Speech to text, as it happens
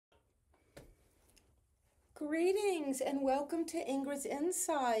Greetings and welcome to Ingrid's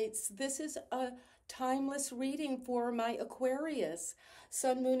Insights. This is a timeless reading for my Aquarius,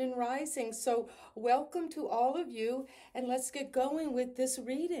 Sun, Moon, and Rising. So welcome to all of you, and let's get going with this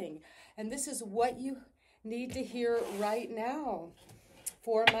reading. And this is what you need to hear right now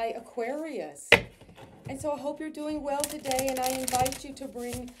for my Aquarius. And so I hope you're doing well today, and I invite you to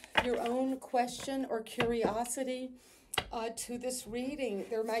bring your own question or curiosity to this reading.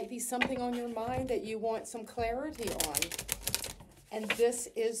 There might be something on your mind that you want some clarity on, and this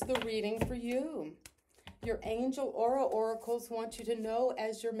is the reading for you. Your angel aura oracles want you to know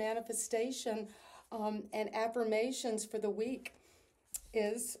as your manifestation and affirmations for the week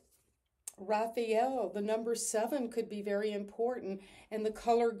is Raphael. The number 7 could be very important, and the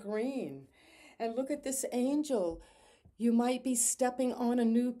color green. And look at this angel. You might be stepping on a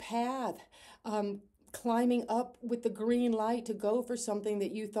new path, climbing up with the green light to go for something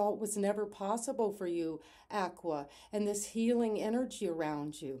that you thought was never possible for you, Aqua, and this healing energy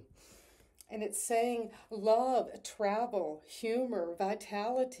around you. And it's saying love, travel, humor,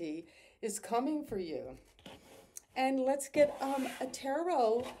 vitality is coming for you. And let's get a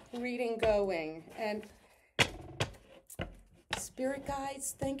tarot reading going. And Spirit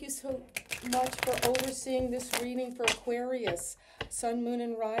guides, thank you so much for overseeing this reading for Aquarius, Sun, Moon,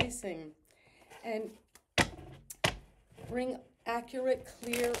 and Rising. And bring accurate,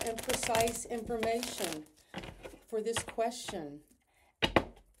 clear, and precise information for this question.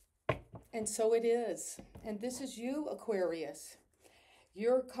 And so it is. And this is you, Aquarius.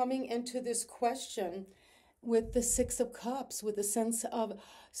 You're coming into this question with the 6 of Cups, with a sense of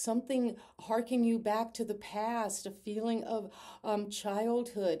something harking you back to the past, a feeling of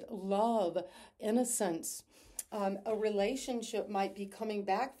childhood, love, innocence. A relationship might be coming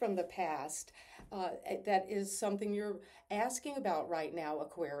back from the past. That is something you're asking about right now,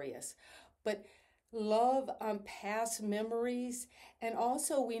 Aquarius. But love, past memories, and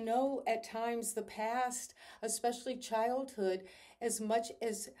also we know at times the past, especially childhood, as much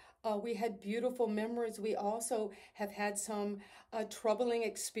as we had beautiful memories, we also have had some troubling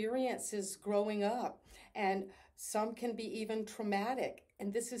experiences growing up, and some can be even traumatic.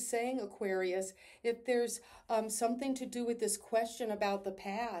 And this is saying, Aquarius, if there's something to do with this question about the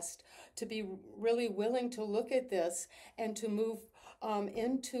past, to be really willing to look at this and to move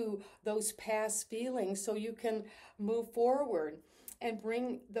into those past feelings so you can move forward and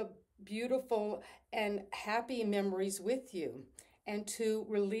bring the beautiful and happy memories with you, and to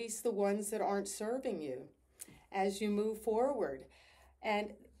release the ones that aren't serving you as you move forward.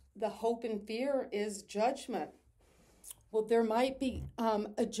 And the hope and fear is judgment. Well, there might be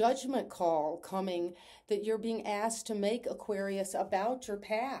a judgment call coming that you're being asked to make, Aquarius, about your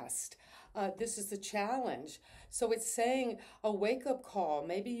past. This is the challenge. So it's saying a wake-up call.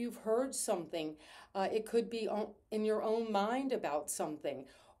 Maybe you've heard something. It could be in your own mind about something,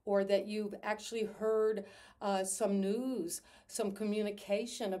 or that you've actually heard some news, some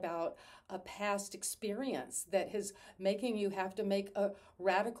communication about a past experience that is making you have to make a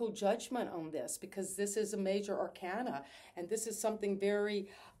radical judgment on this, because this is a major arcana, and this is something very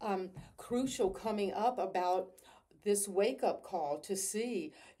crucial coming up about this wake-up call to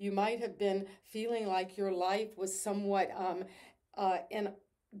see. You might have been feeling like your life was somewhat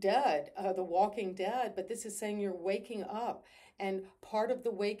dead, the walking dead, but this is saying you're waking up. And part of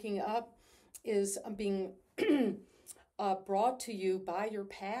the waking up is being brought to you by your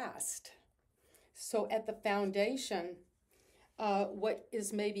past. So at the foundation, what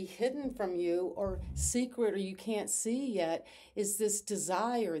is maybe hidden from you or secret or you can't see yet is this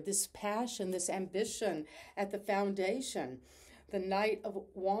desire, this passion, this ambition at the foundation. The Knight of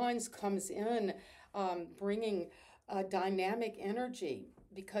Wands comes in bringing dynamic energy,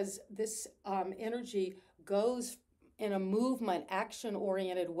 because this energy goes in a movement,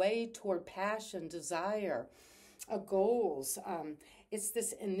 action-oriented way toward passion, desire, goals. It's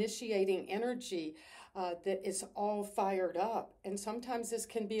this initiating energy that is all fired up. And sometimes this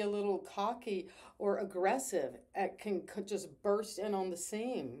can be a little cocky or aggressive. It could just burst in on the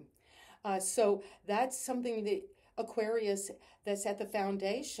scene. So that's something that Aquarius, that's at the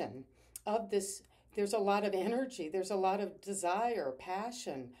foundation of this. There's a lot of energy. There's a lot of desire,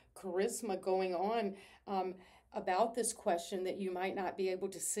 passion, charisma going on about this question that you might not be able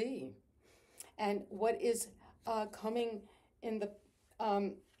to see. And what is coming in the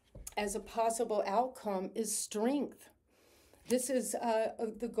as a possible outcome is strength. This is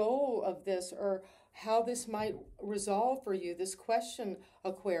the goal of this, or how this might resolve for you, this question,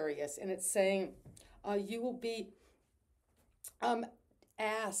 Aquarius. And it's saying you will be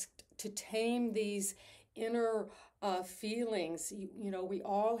asked to tame these inner feelings. You know, we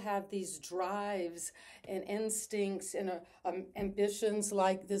all have these drives and instincts and ambitions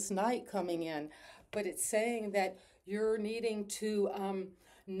like this night coming in. But it's saying that you're needing to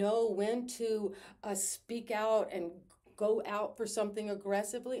know when to speak out and go out for something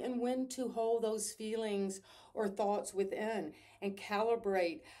aggressively, and when to hold those feelings or thoughts within, and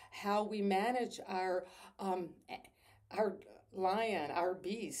calibrate how we manage our lion, our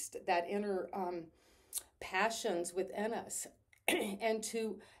beast, that inner passions within us, and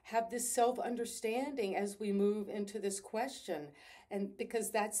to have this self-understanding as we move into this question. And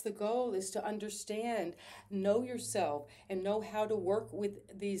because that's the goal, is to understand, know yourself, and know how to work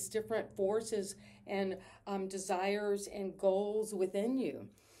with these different forces and desires and goals within you.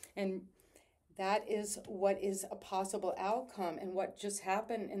 And that is what is a possible outcome. And what just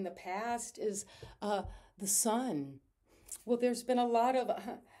happened in the past is the sun. Well, there's been a lot of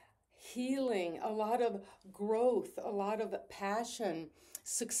healing, a lot of growth, a lot of passion,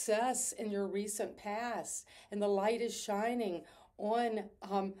 success in your recent past, and the light is shining on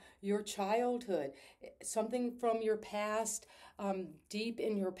your childhood. Something from your past, deep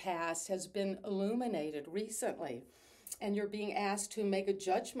in your past, has been illuminated recently, and you're being asked to make a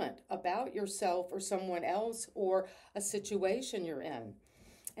judgment about yourself or someone else or a situation you're in.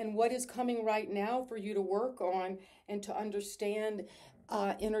 And what is coming right now for you to work on and to understand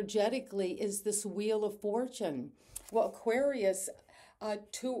energetically is this Wheel of Fortune. Well, Aquarius,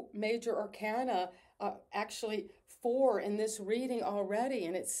 2 major arcana, actually 4 in this reading already,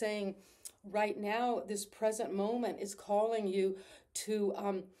 and it's saying right now, this present moment is calling you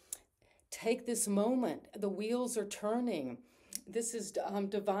to take this moment. The wheels are turning. This is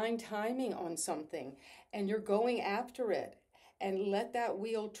divine timing on something, and you're going after it. And let that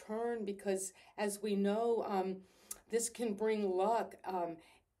wheel turn, because as we know, this can bring luck.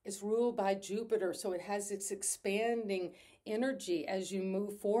 It's ruled by Jupiter, so it has its expanding energy as you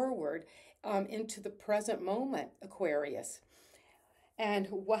move forward into the present moment, Aquarius. And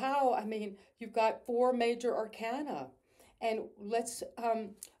wow, I mean, you've got 4 major arcana. And let's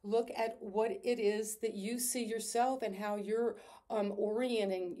look at what it is that you see yourself and how you're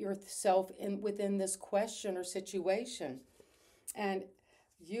orienting yourself within this question or situation. And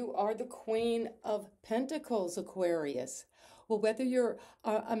you are the Queen of Pentacles, Aquarius. Well, whether you're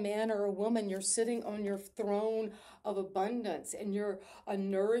a man or a woman, you're sitting on your throne of abundance, and you're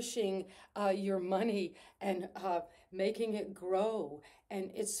nourishing your money and making it grow,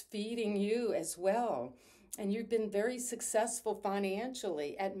 and it's feeding you as well. And you've been very successful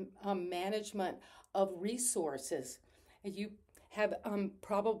financially at management of resources. You have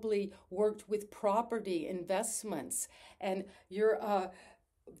probably worked with property investments, and you're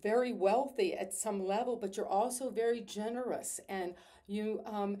very wealthy at some level, but you're also very generous, and you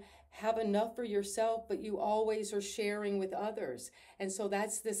have enough for yourself, but you always are sharing with others. And so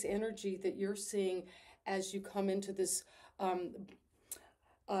that's this energy that you're seeing as you come into this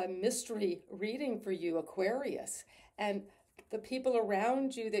mystery reading for you, Aquarius. And the people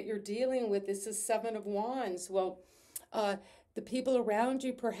around you that you're dealing with, this is 7 of Wands. Well, the people around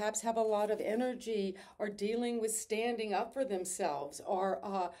you perhaps have a lot of energy, or dealing with standing up for themselves,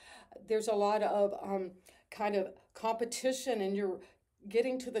 or there's a lot of kind of competition, and you're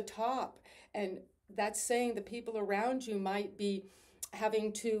getting to the top. And that's saying the people around you might be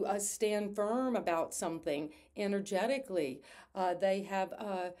having to stand firm about something energetically. They have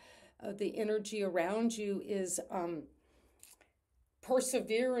the energy around you is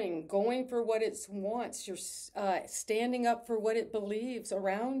persevering, going for what it wants. You're standing up for what it believes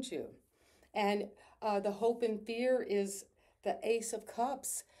around you. And the hope and fear is the Ace of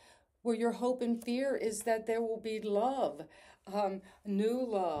Cups, where your hope and fear is that there will be love, new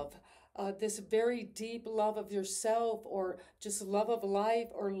love, this very deep love of yourself, or just love of life,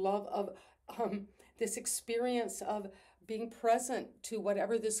 or love of this experience of being present to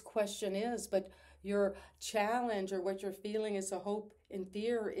whatever this question is. But your challenge, or what you're feeling is a hope and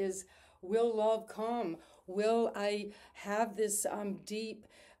fear, is, will love come? Will I have this deep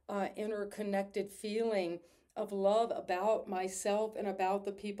interconnected feeling of love about myself and about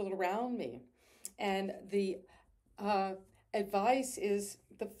the people around me? And the advice is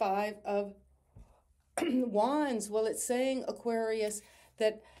the 5 of Wands. Well, it's saying, Aquarius,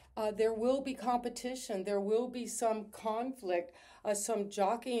 that there will be competition, there will be some conflict, some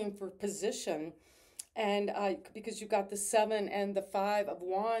jockeying for position. And because you've got the 7 and the 5 of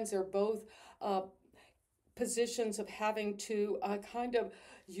Wands, they're both positions of having to kind of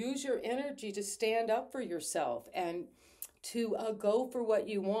use your energy to stand up for yourself, and to go for what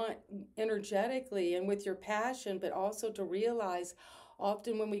you want energetically and with your passion, but also to realize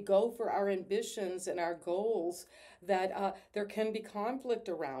often when we go for our ambitions and our goals, that there can be conflict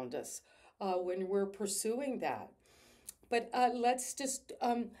around us when we're pursuing that. But let's just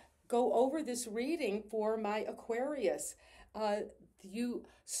go over this reading for my Aquarius. You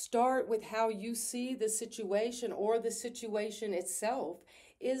start with how you see the situation, or the situation itself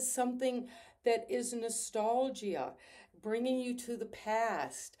is something that is nostalgia, bringing you to the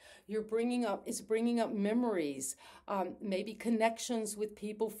past. You're bringing up memories, maybe connections with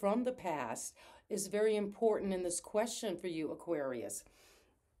people from the past is very important in this question for you, Aquarius.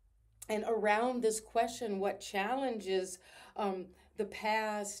 And around this question, what challenges the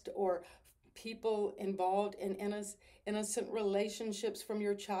past or people involved in innocent relationships from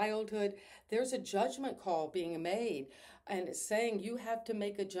your childhood, there's a judgment call being made. And it's saying you have to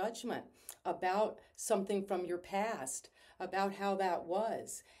make a judgment about something from your past, about how that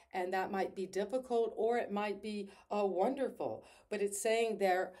was. And that might be difficult, or it might be wonderful. But it's saying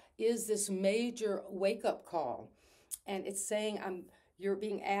there is this major wake-up call. And it's saying you're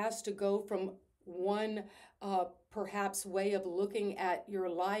being asked to go from one perhaps way of looking at your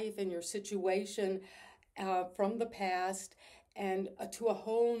life and your situation from the past, and to a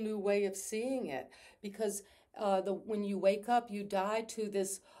whole new way of seeing it. Because when you wake up, you die to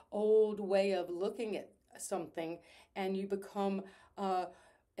this old way of looking at something, and you become,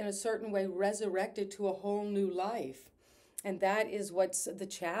 in a certain way, resurrected to a whole new life. And that is what's the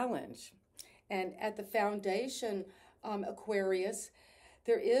challenge. And at the foundation, Aquarius,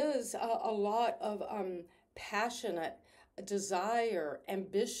 there is a lot of passionate desire,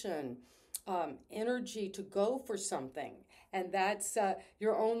 ambition, energy to go for something. And that's,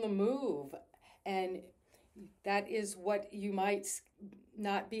 you're on the move. And that is what you might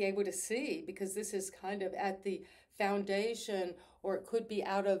not be able to see, because this is kind of at the foundation, or it could be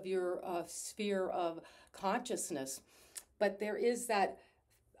out of your sphere of consciousness. But there is that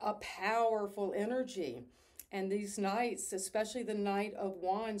a powerful energy. And these nights, especially the Knight of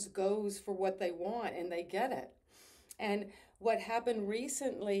Wands, goes for what they want, and they get it. And what happened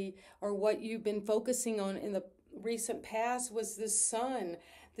recently, or what you've been focusing on in the recent past, was this sun,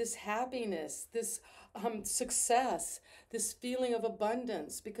 this happiness, this success, this feeling of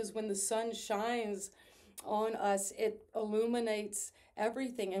abundance. Because when the sun shines on us, it illuminates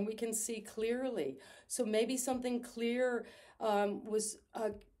everything, and we can see clearly. So maybe something clear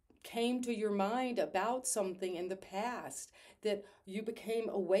came to your mind about something in the past, that you became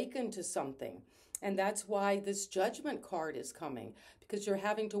awakened to something. And that's why this judgment card is coming, because you're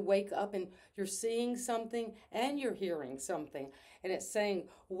having to wake up, and you're seeing something and you're hearing something. And it's saying,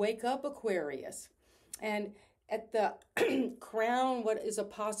 wake up, Aquarius. And at the crown, what is a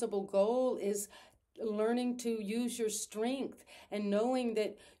possible goal is learning to use your strength, and knowing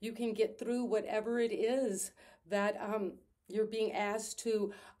that you can get through whatever it is that you're being asked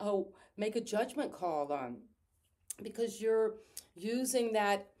to make a judgment call on, because you're using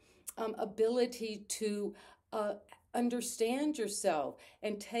that ability to understand yourself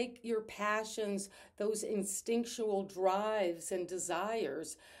and take your passions, those instinctual drives and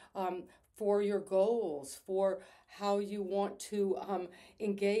desires for your goals, for how you want to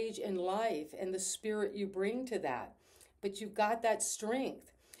engage in life, and the spirit you bring to that. But you've got that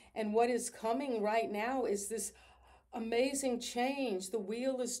strength. And what is coming right now is this amazing change. The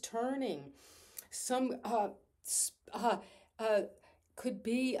wheel is turning. Some could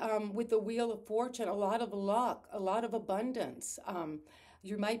be with the Wheel of Fortune, a lot of luck, a lot of abundance.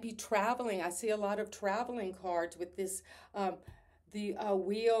 You might be traveling. I see a lot of traveling cards with this, the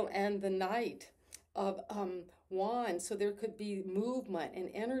Wheel and the Knight of Wands. So there could be movement and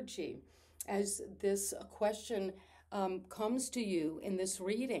energy as this question comes to you in this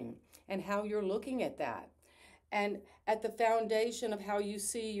reading, and how you're looking at that. And at the foundation of how you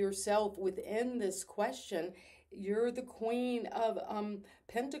see yourself within this question, you're the Queen of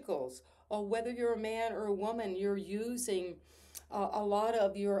Pentacles. Or whether you're a man or a woman, you're using a lot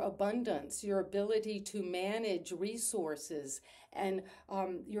of your abundance, your ability to manage resources, and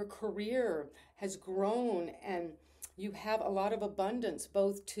your career has grown, and you have a lot of abundance,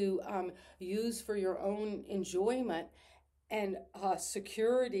 both to use for your own enjoyment and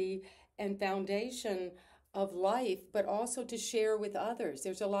security and foundation of life, but also to share with others.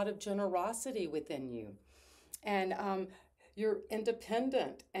 There's a lot of generosity within you. And you're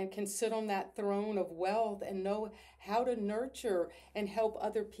independent and can sit on that throne of wealth and know how to nurture and help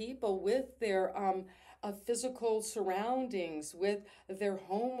other people with their physical surroundings, with their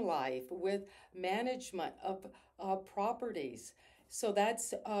home life, with management of properties. So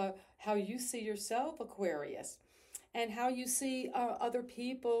that's how you see yourself, Aquarius, and how you see other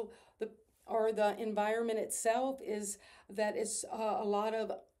people or the environment itself is that it's a lot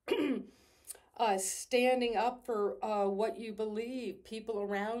of standing up for what you believe. People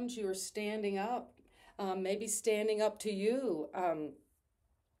around you are standing up, maybe standing up to you.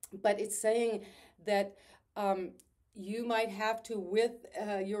 But it's saying that you might have to, with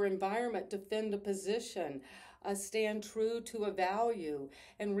your environment, defend a position, stand true to a value,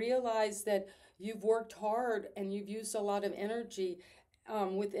 and realize that you've worked hard and you've used a lot of energy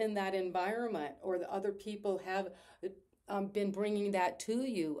within that environment, or the other people have been bringing that to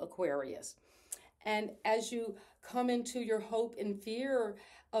you, Aquarius. And as you come into your hope and fear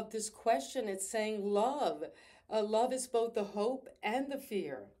of this question, it's saying love. Love is both the hope and the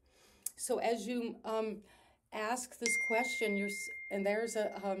fear. So as you ask this question, and there's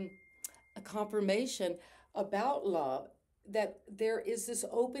a confirmation about love, that there is this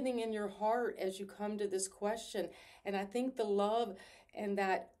opening in your heart as you come to this question. And I think the love and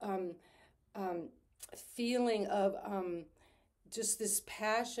that feeling of just this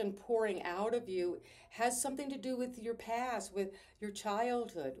passion pouring out of you has something to do with your past, with your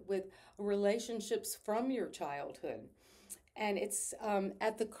childhood, with relationships from your childhood. And it's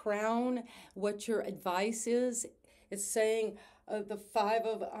at the crown, what your advice is. It's saying the Five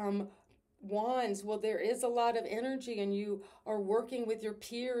of Wands. Well, there is a lot of energy and you are working with your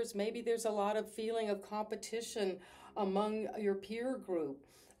peers. Maybe there's a lot of feeling of competition among your peer group,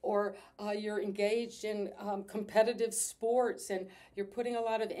 or you're engaged in competitive sports and you're putting a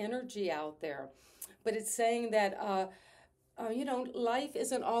lot of energy out there. But it's saying that, life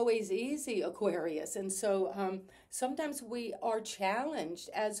isn't always easy, Aquarius. And so sometimes we are challenged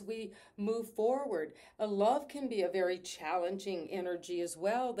as we move forward. Love can be a very challenging energy as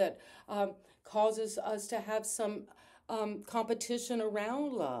well, that causes us to have some competition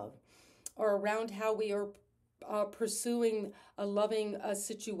around love, or around how we are pursuing a loving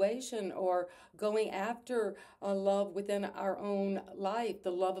situation, or going after a love within our own life,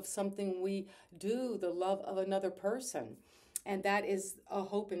 the love of something we do, the love of another person. And that is a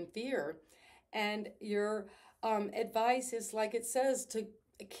hope and fear. And your advice is, like it says, to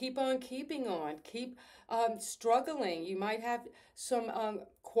keep on keeping on, keep struggling. You might have some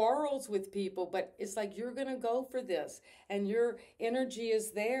quarrels with people, but it's like you're going to go for this, and your energy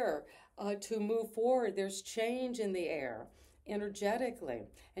is there to move forward. There's change in the air energetically,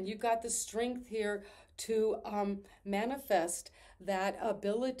 and you've got the strength here to manifest that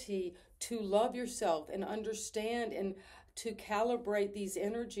ability to love yourself and understand, and to calibrate these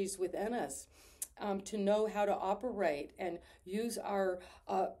energies within us, to know how to operate and use our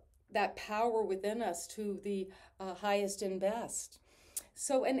that power within us to the highest and best.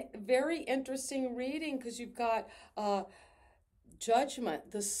 So, a very interesting reading, because you've got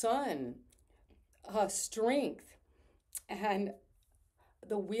judgment, the sun, strength, and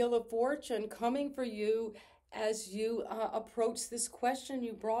the wheel of fortune coming for you as you approach this question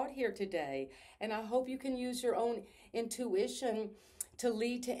you brought here today. And I hope you can use your own intuition to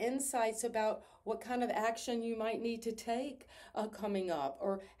lead to insights about what kind of action you might need to take coming up,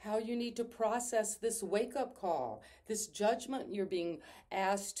 or how you need to process this wake-up call, this judgment you're being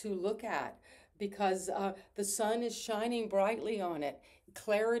asked to look at, because the sun is shining brightly on it.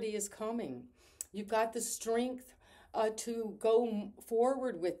 Clarity is coming. You've got the strength to go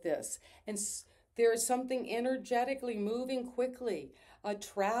forward with this. And there is something energetically moving quickly,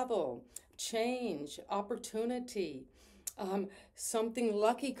 travel, change, opportunity, something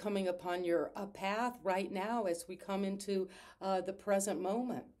lucky coming upon your path right now as we come into the present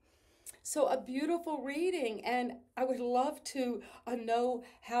moment. So a beautiful reading, and I would love to know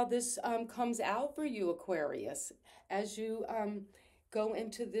how this comes out for you, Aquarius, as you go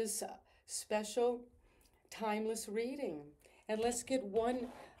into this special timeless reading. And let's get one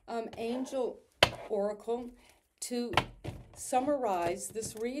angel oracle to summarize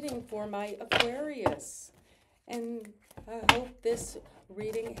this reading for my Aquarius. And I hope this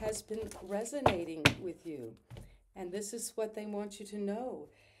reading has been resonating with you. And this is what they want you to know.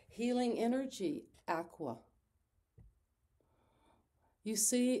 Healing energy, Aqua. You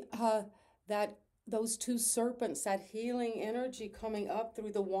see that those two serpents, that healing energy coming up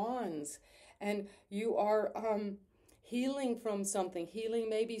through the wands, and you are healing from something, healing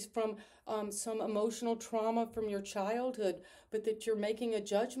maybe from some emotional trauma from your childhood, but that you're making a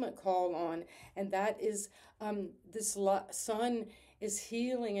judgment call on, and that is this sun is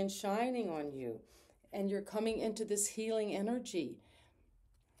healing and shining on you, and you're coming into this healing energy.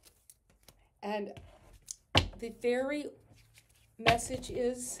 And the fairy message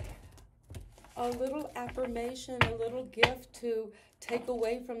is a little affirmation, a little gift to take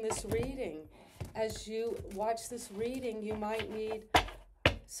away from this reading. As you watch this reading, you might need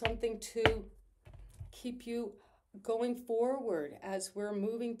something to keep you going forward as we're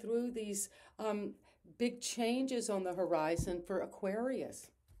moving through these big changes on the horizon for Aquarius.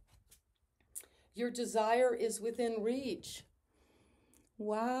 Your desire is within reach.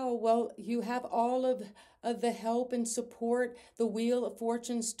 Wow, well, you have all of the help and support. The wheel of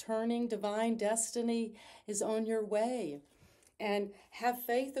fortune's turning, divine destiny is on your way. And have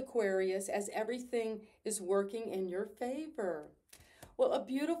faith, Aquarius, as everything is working in your favor. Well, a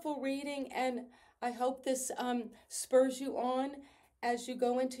beautiful reading, and I hope this spurs you on as you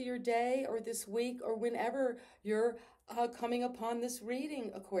go into your day or this week or whenever you're coming upon this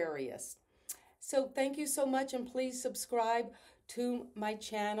reading, Aquarius. So thank you so much, and please subscribe to my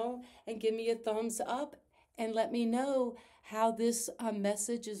channel and give me a thumbs up and let me know how this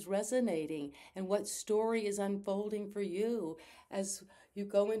message is resonating and what story is unfolding for you as you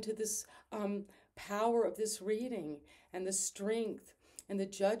go into this power of this reading and the strength and the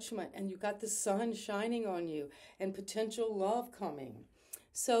judgment, and you got the sun shining on you and potential love coming.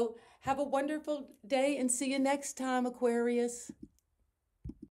 So have a wonderful day and see you next time, Aquarius.